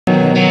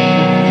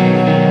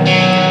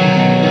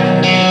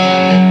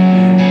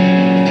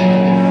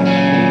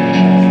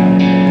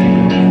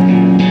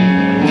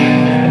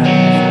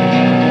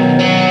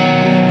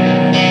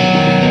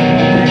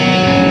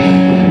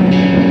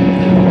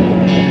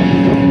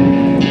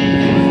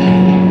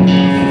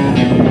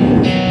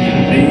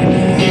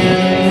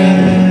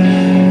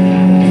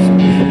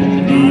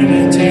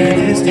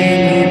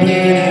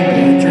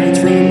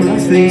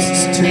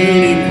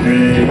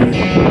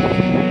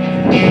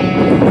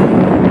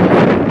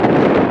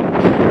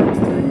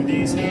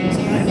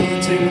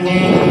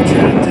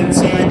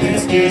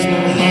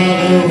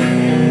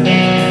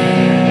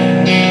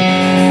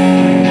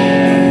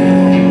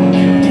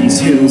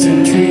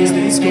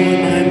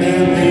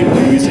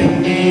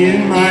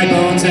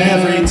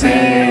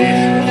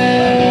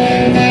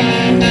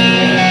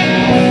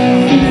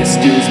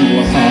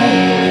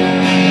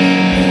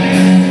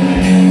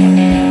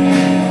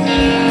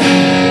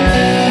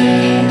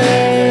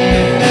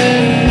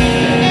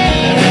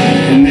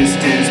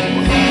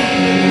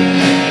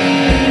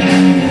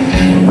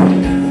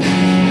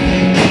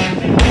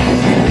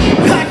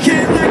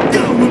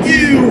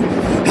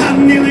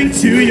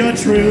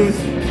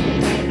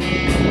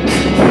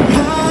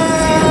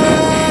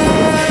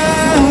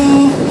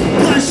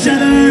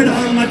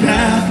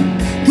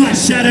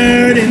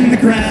shattered in the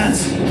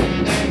grass.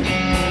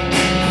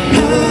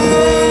 Oh,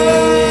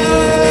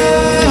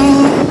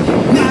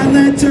 my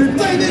lantern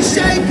flame is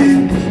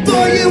shaking,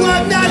 for you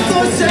I'm not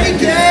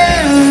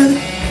forsaken.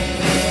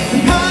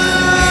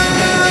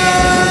 Oh,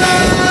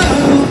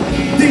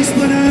 these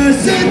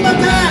splinters in my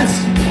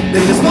past,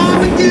 they just fall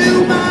with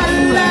you, my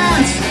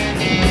last.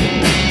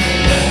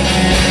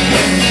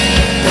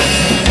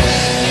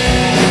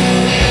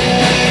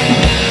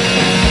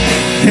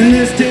 In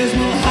this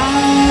dismal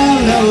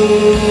hollow,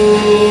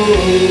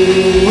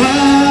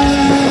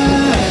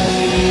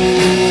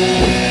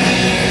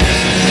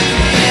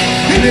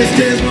 in this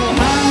dismal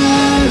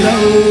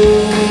hollow,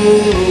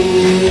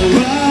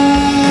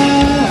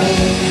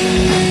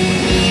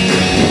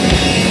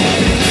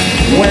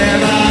 where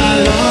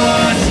I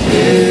lost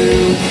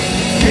you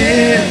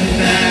in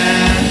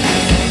that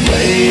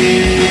place,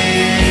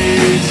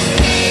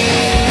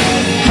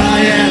 I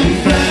am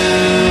found.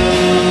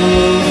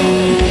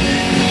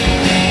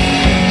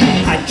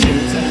 I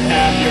choose to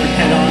have your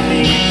head on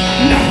me,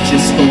 not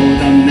just for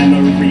the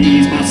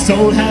memories. My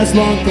soul has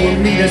longed for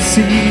me to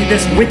see.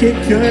 This wicked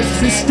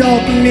curse is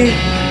stalking me.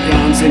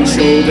 Arms and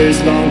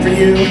shoulders long for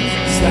you.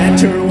 This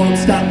lantern won't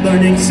stop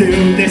burning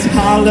soon. This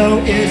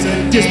hollow is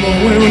a dismal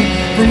wound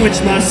from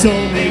which my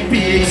soul may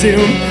be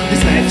exhumed.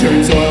 This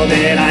lantern's oil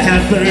that I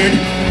have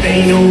burned,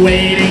 vain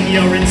awaiting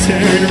your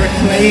return,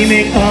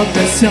 reclaiming of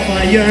the self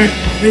I yearn.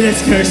 With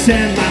this curse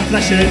and my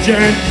flesh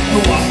adjourn, I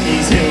walk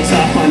these hills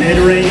a hunted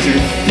ranger.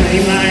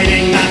 Flame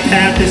lighting my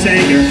path is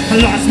anger.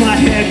 I lost my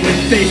head when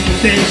faced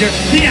with danger.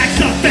 The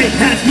axe of fate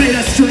has made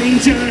a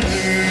stranger.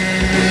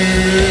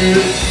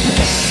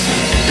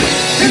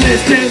 In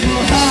this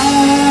dismal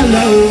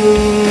hollow,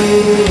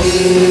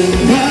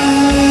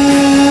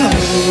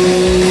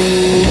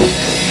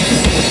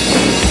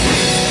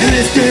 in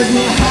this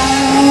dismal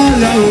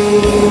hollow,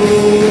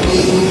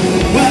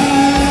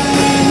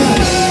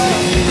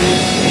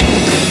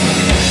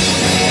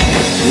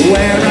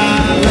 where I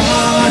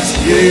lost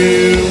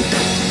you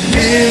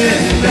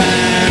in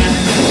that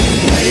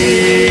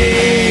place,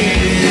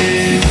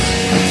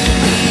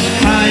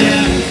 I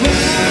am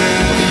found.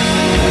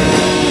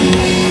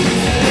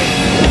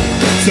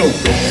 So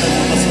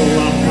muscle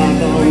off my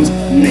bones,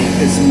 make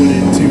this wood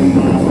into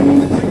my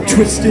home.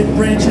 Twisted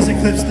branches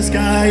eclipse the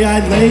sky.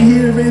 I lay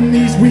here in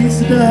these weeds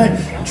to die.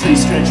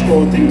 Trees stretch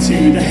forth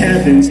into the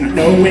heavens, not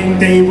knowing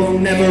they will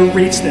never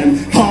reach them.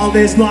 All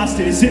is lost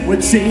as it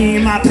would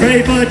seem. I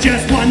pray for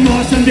just one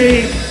more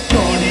sunbeam.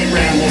 Thorny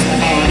rambles, my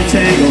heart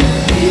entangled,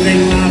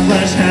 leaving my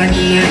flesh hacked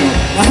and mangled.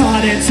 My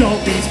heart and soul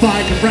beats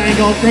fight and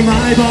wrangle from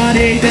my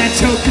body that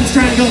choked and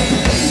strangled.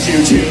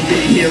 Need you to be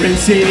here and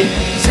see.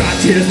 Shot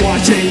tears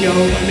washing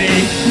over me.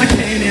 I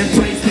can't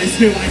embrace this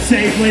new life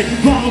safely.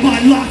 All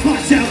but lost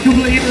myself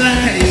completely.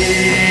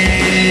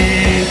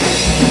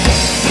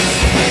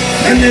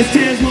 And this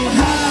dismal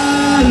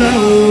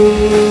hollow,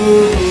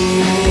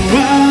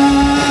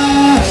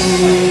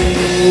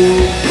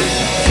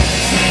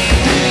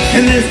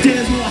 in this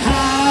dismal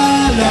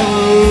hollow,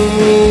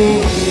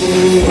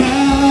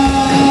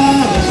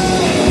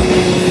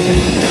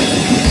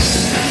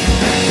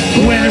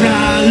 where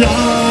I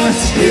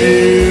lost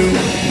you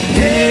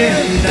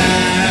in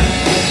that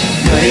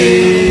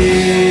place.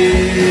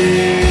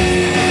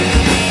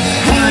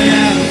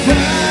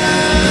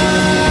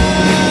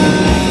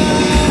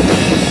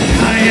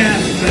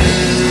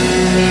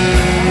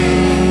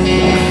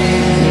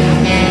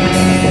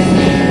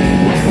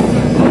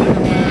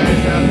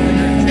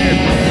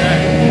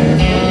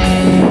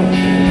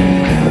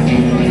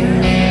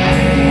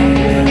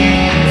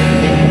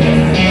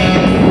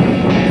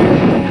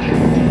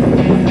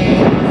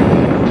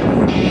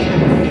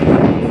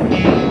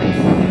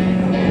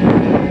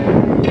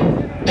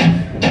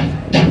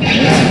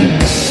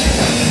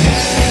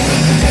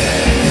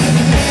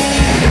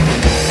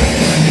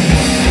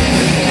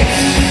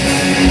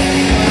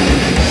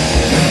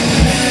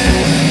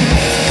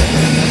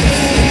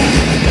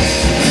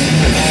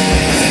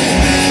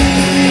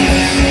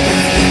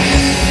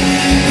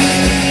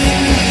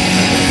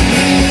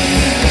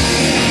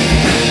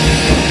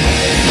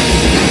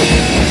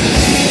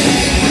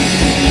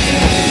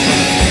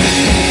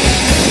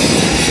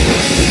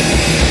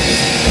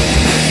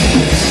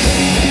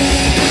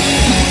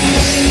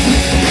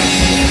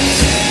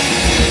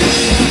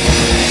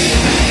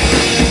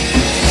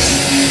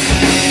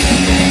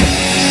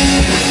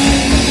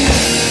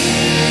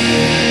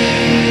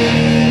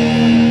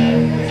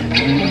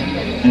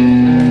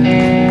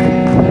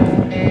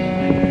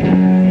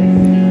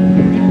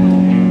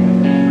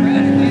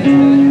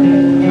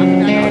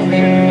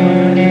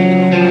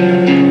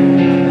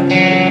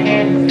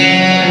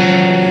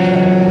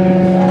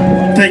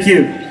 Thank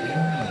you.